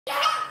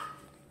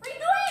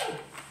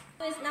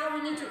Now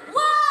we need to.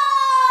 Whoa!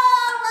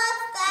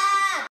 What's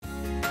that?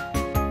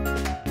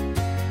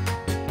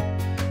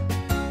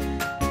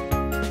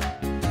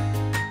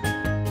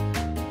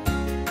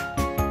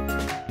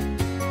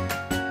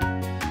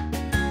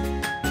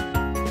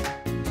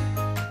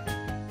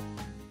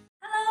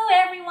 Hello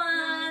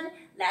everyone!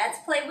 Let's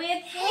play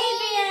with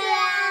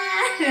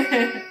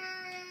Hadrian!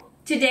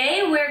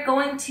 Today we're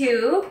going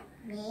to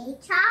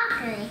make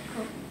chocolate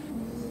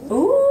cookies.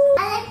 Ooh!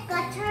 I like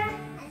butter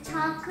and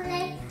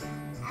chocolate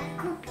and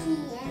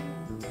cookie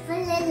and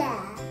vanilla.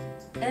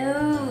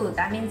 Oh,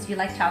 that means you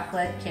like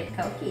chocolate chip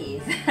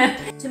cookies.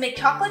 To make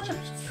chocolate chip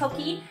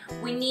cookie,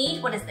 we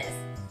need, what is this?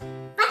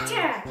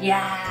 Butter.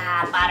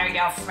 Yeah, butter,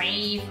 your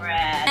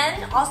favorite.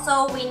 And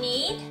also we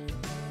need,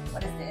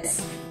 what is this?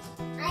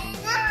 I don't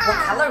know. What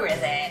color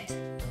is it?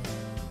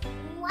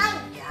 White.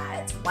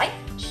 Yeah, it's white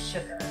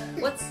sugar.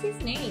 What's his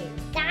name?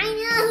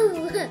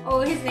 Dino.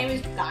 Oh, his name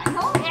is Dino?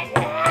 Hello,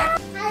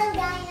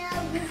 Dino.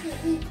 You can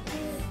eat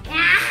food.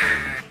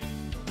 Ah.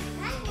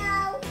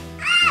 Dino.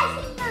 Ah,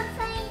 she's my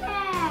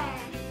favorite.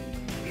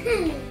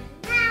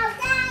 Now,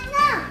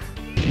 Dino.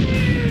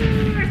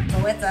 So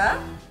it's a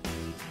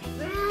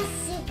Brown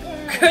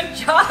sugar. good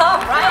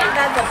job, right?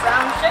 That's the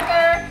brown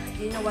sugar.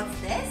 Do you know what's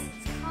this?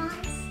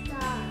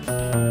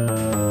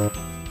 Cornstarch.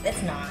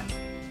 It's not.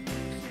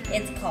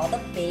 It's called a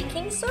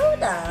baking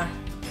soda.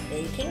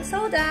 Baking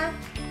soda.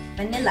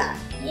 Vanilla.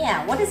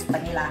 Yeah, what is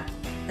vanilla?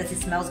 Does it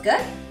smell good?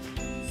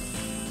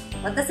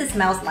 What does it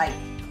smell like?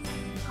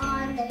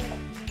 Garlic.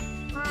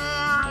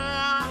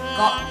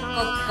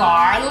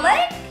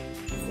 Garlic?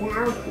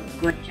 Now,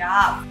 Good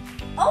job.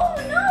 Oh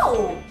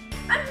no!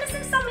 I'm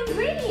missing some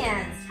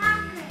ingredients.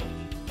 chocolate.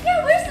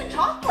 Yeah, where's the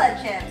chocolate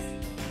chips?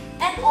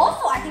 And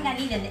also, I think I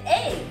need an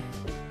egg.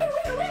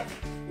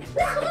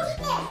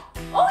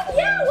 Oh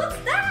yeah, what's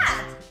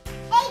that?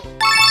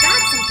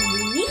 That's something we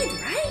need,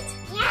 right?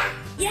 Yeah.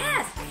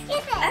 Yes.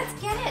 Let's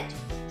get it.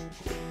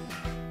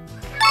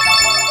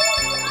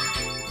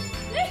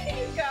 There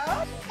you go.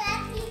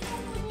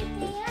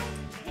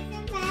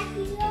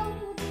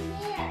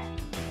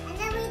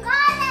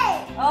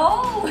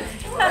 Oh.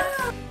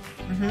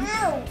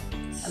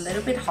 A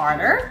little bit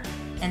harder,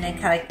 and then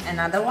cut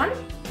another one.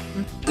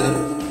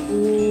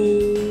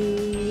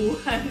 Ooh,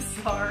 I'm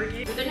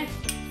sorry. We're gonna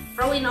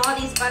throw in all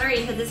these butter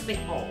into this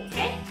big bowl,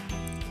 okay?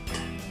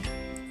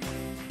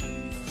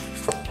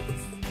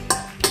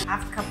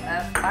 Half cup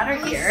of butter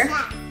here.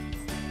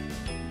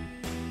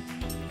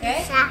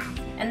 Okay?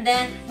 And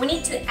then we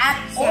need to add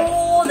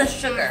all the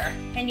sugar.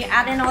 Can you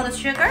add in all the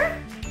sugar?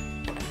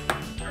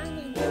 I'm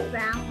gonna do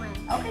brown one.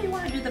 Okay, you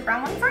want to do the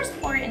brown one first?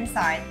 Pour it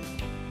inside.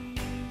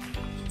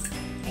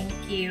 Thank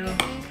you.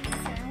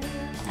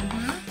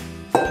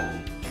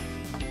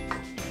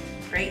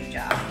 Great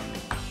job.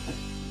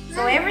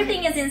 So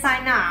everything is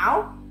inside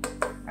now,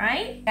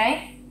 right?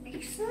 Okay.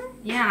 Mixer?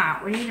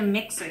 Yeah, we need a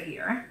mixer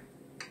here.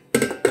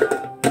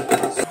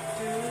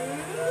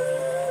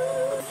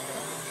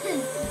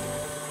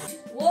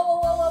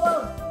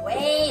 Whoa.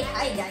 Wait,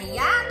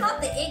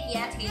 not the egg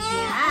yet,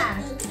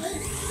 Hadrian.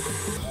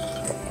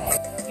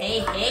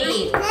 Hey.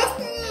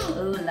 Listening.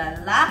 Ooh la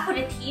la, put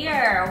it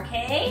here,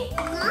 okay?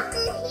 Not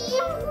in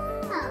here.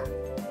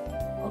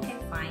 Okay,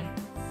 fine.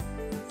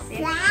 Six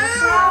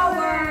Flour.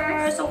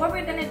 flour. So what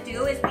we're gonna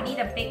do is we need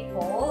a big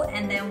bowl,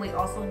 and then we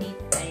also need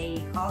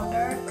a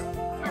colander,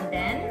 and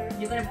then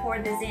you're gonna pour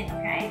this in,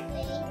 okay?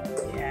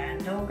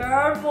 Gentle,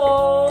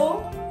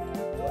 careful.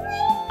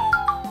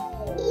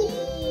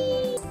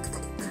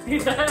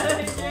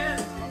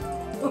 Yes.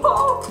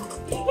 Whoa,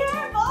 be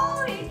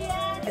careful,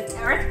 Hadrian. It's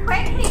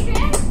earthquake,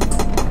 Hadrian.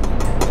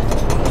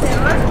 Is it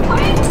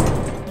earthquake?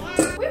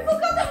 Yeah. We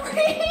forgot to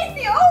preheat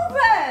the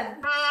oven.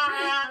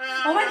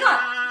 Oh my god.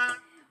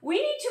 We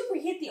need to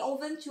preheat the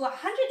oven to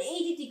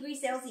 180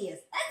 degrees Celsius.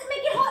 Let's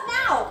make it hot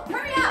now.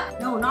 Hurry up.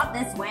 No, not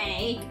this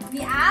way.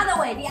 The other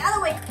way. Okay,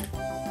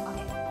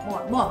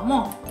 more. No,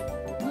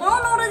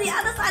 to the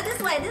other side. This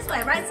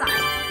way, right side.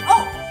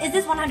 Oh, is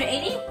this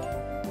 180?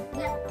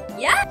 Yep.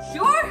 Yeah,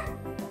 sure.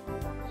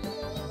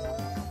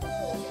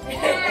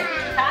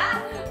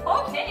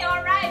 Okay,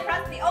 alright,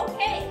 press the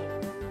okay.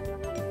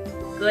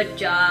 Good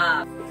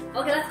job.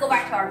 Okay, let's go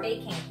back to our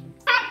baking.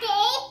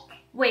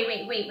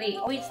 Wait.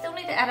 We still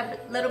need to add a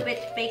little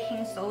bit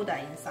baking soda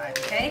inside,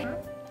 okay?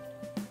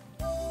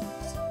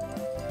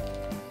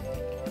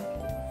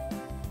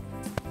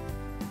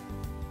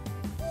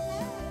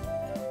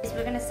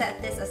 We're gonna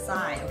set this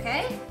aside,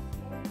 okay?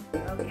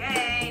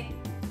 Okay.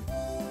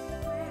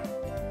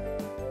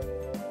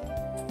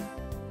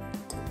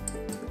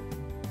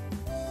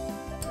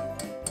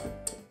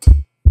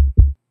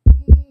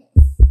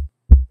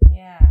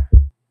 Yeah.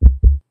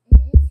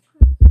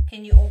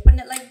 Can you open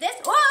it like this?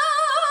 Whoa!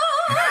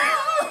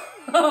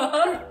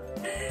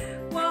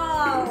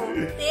 Wow,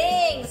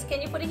 thanks. Can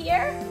you put it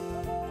here?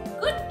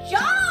 Good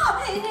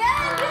job,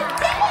 Hadrian. You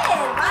did it.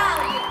 Wow,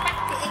 you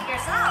cracked the egg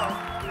yourself.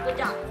 Good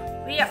job.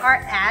 We are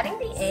adding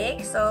the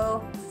egg,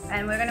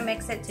 and we're gonna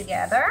mix it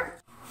together.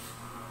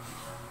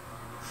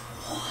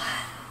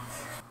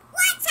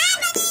 What's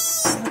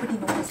happening? Nobody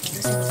knows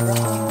this is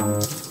wrong.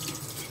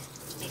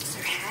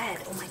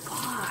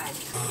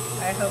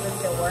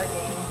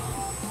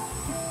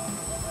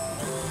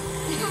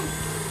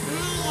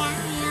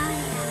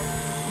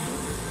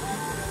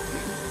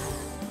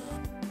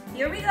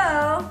 here we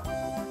go.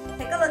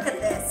 Take a look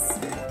at this.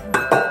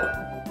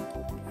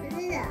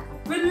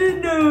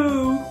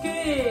 Vanilla.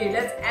 Okay,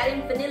 let's add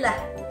in vanilla.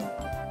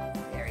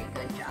 Very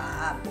good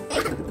job.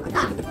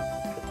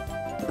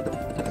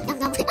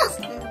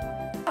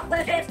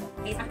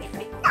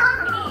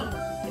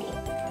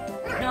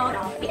 No.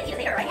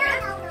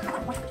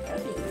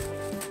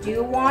 Do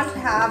you want to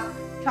have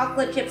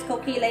chocolate chips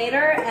cookie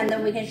later and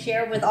then we can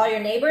share with all your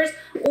neighbors?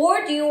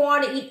 Or do you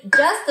want to eat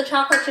just the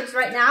chocolate chips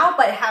right now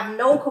but have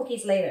no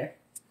cookies later?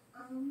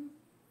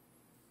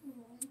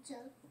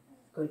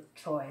 Good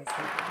choice.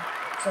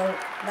 So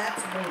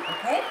let's wait,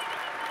 okay?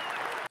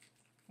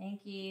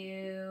 Thank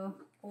you.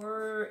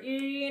 Pour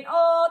in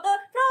all the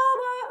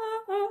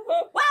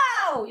flour.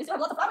 Wow! You still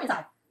have lots of flour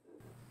inside.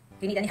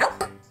 Do you need any help?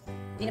 Do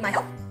you need my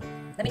help?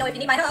 Let me know if you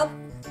need my help.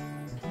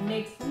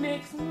 Mix.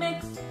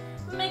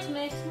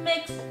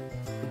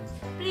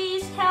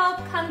 Please help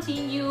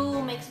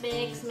continue. Mix.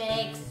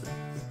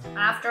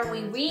 After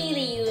we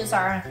really use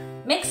our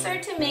mixer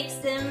to mix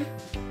them,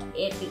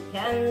 it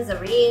becomes a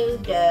real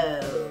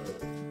dough.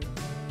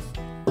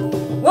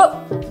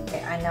 Whoa!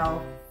 Okay, I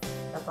know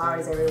the flour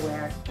is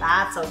everywhere.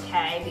 That's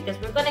okay because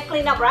we're gonna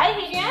clean up, right,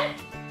 Hadrian?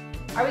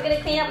 Are we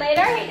gonna clean up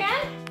later,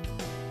 Hadrian?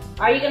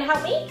 Are you gonna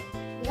help me?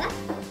 Yeah.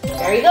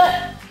 Very good.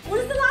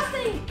 What is the last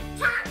thing?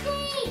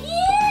 Chocolate.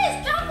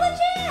 Yes, chocolate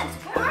chips.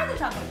 Where are the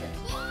chocolate chips?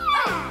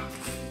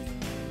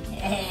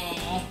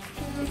 Yeah.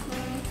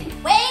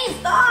 Wait,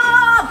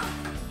 stop!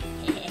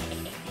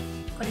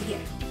 Put it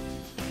here.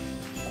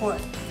 Pour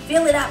it.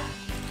 Fill it up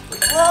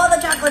with all the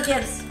chocolate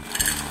chips.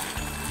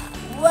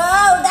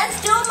 Whoa,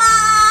 that's too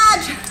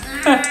much!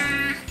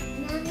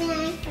 Mommy,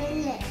 I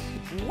finished.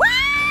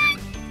 What?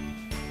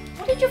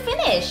 What did you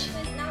finish?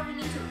 Now we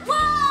need to...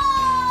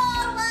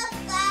 Whoa! What's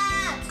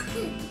that?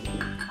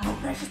 Oh,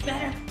 precious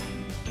better.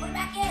 Put it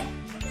back in.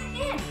 Put it back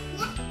in.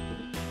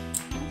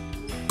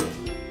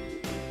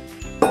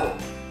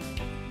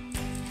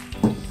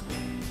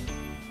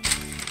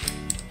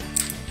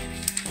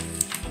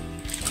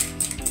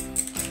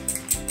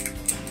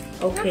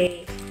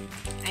 Okay,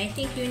 I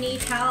think you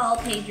need help,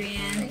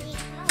 Hadrian.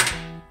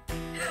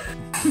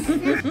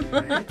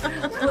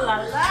 La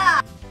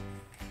la!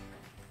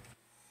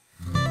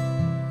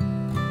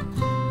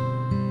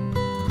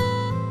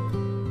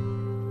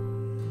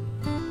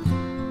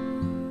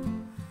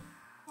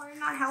 Why are you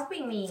not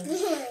helping me?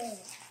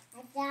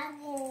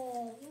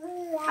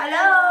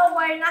 Hello,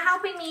 why are you not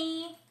helping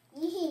me? I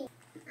need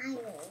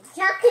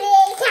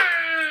chocolate.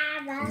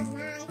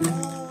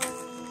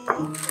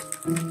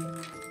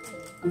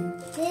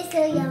 This is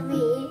so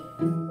yummy.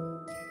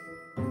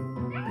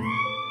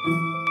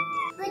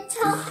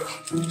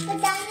 But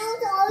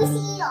dinos always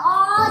eat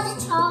all the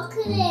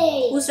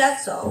chocolate. Who said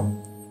so?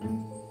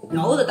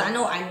 No, the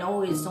dino I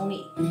know he's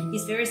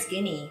very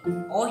skinny.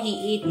 All he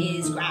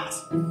eats is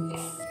grass.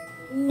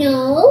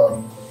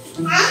 No.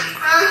 What?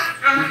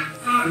 How many?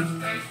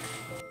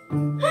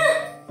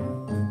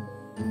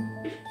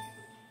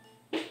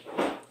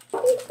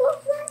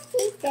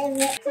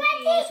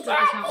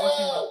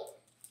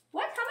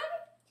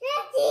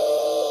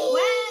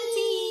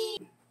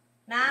 20.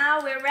 Now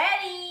we're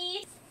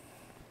ready.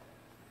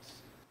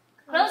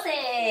 Close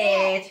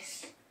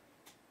it.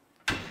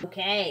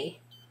 Okay.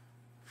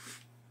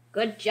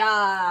 Good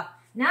job.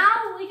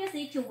 Now we just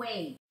need to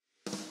wait.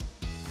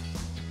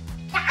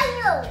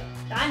 Dino.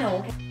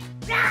 Dino.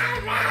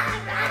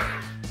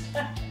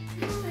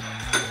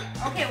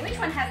 Okay, which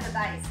one has the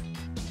dice?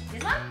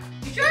 This one?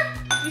 You sure?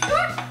 You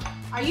sure?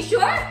 Are you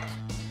sure?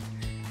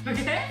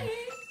 Okay.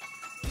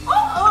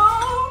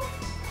 Uh-oh.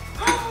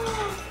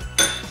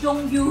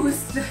 Don't use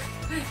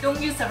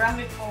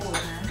ceramic bowl,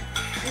 man.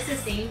 This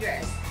is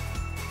dangerous.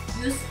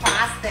 Use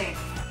plastic.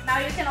 Now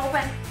you can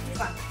open this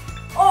one.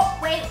 Oh,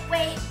 wait.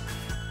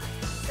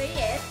 See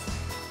it?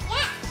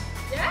 Yeah.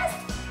 Yes?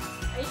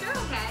 Are you sure?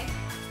 Okay.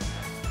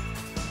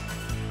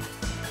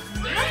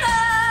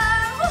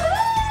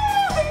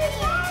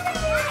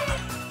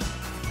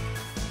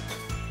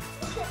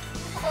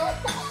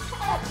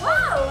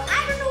 Whoa! I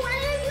don't know where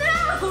it is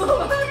now! Oh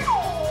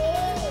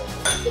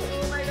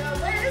my god,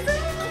 where is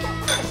it? La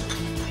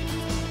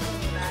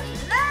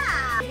la!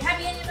 If you have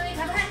it in your nose,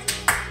 clap your hands.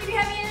 If you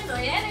have it in your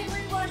nose, and we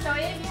want to show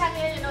you if you have it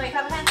in your nose,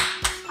 clap your hands.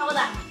 How about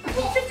that?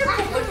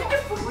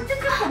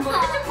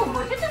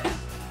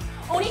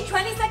 Only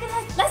 20 seconds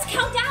left. Let's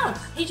count down.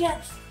 Hey,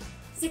 Jen.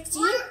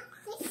 16,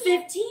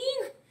 15,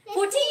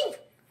 14,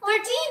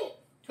 13,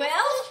 12,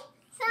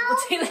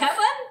 11,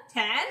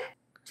 10,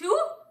 2,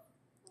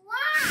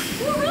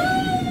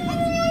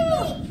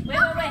 woohoo! Wait.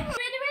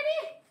 Ready?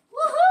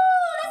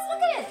 Woohoo! Let's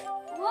look at it.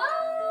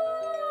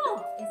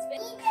 Whoa! It's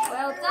been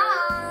well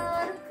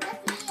done.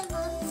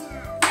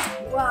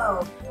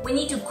 Whoa! We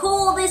need to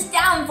cool this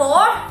down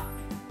for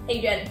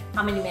Adrian.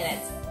 How many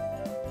minutes?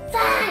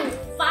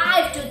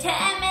 5 to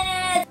 10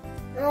 minutes.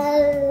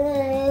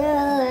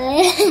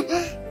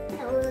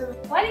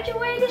 Why did you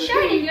wear the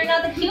shirt if you're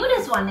not the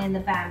cutest one in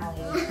the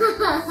family?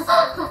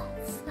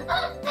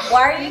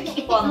 Why are you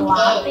keep on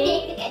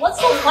laughing? What's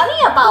so funny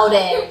about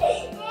it?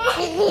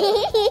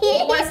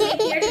 You want to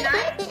sleep here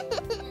tonight?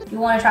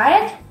 want to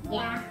try it?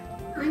 Yeah.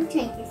 I'll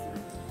take this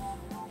one.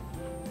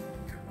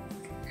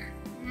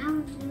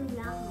 I'll do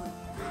that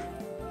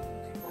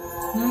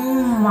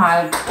one.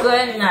 My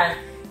goodness.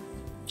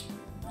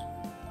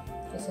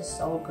 This is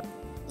so good.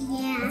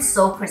 Yeah. It's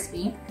so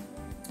crispy.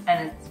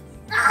 And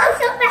Oh,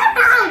 so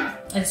bad.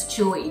 it's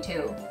chewy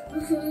too.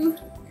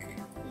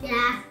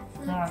 Yeah.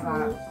 Oh my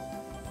god.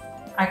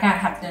 I can't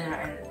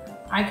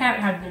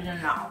have dinner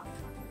now.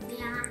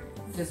 Yeah.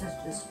 This is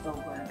just so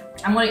good.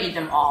 I'm gonna eat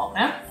them all,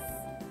 okay?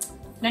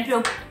 Thank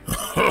you.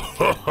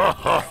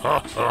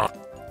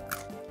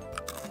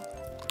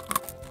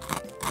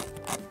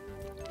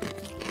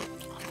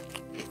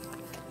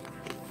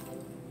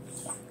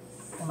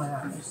 Oh my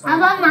god, it's so How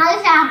about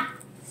Melissa?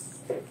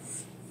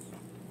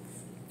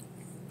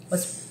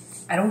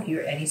 I don't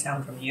hear any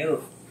sound from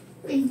you.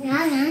 Is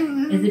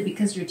Yummy, it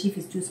because your teeth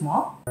is too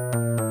small? yummy,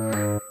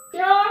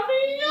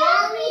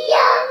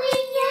 yummy.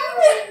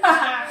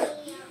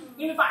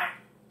 Give me five.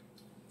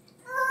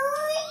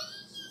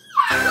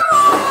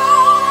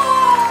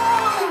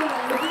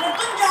 Good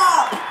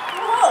job!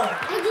 Whoa!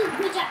 I do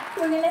good job.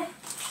 We're gonna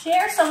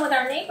share some with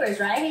our neighbors,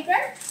 right, Hadrian?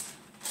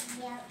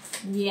 Yep.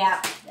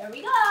 Yeah. There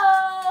we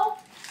go.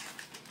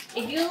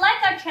 If you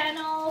like our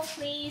channel,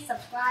 please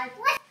subscribe.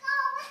 Let's go,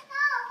 let's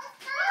go, let's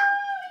go.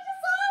 We just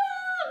saw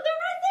them! They're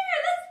right there!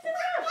 Let's do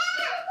them!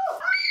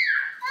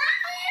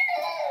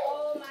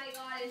 Oh my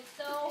god, it's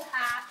so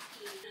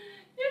happy.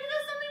 There's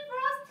just something for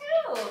us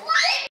too.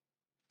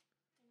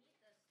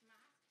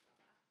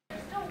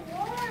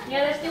 Yeah,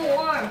 they're still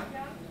warm.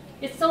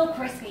 It's so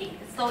crispy.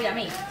 It's so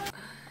yummy.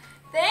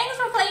 Thanks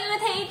for playing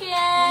with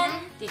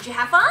Hadrian. Did you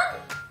have fun?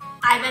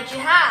 I bet you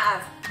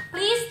have.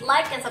 Please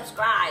like and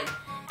subscribe.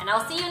 And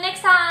I'll see you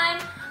next time.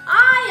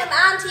 I am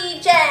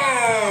Auntie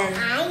Jen.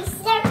 I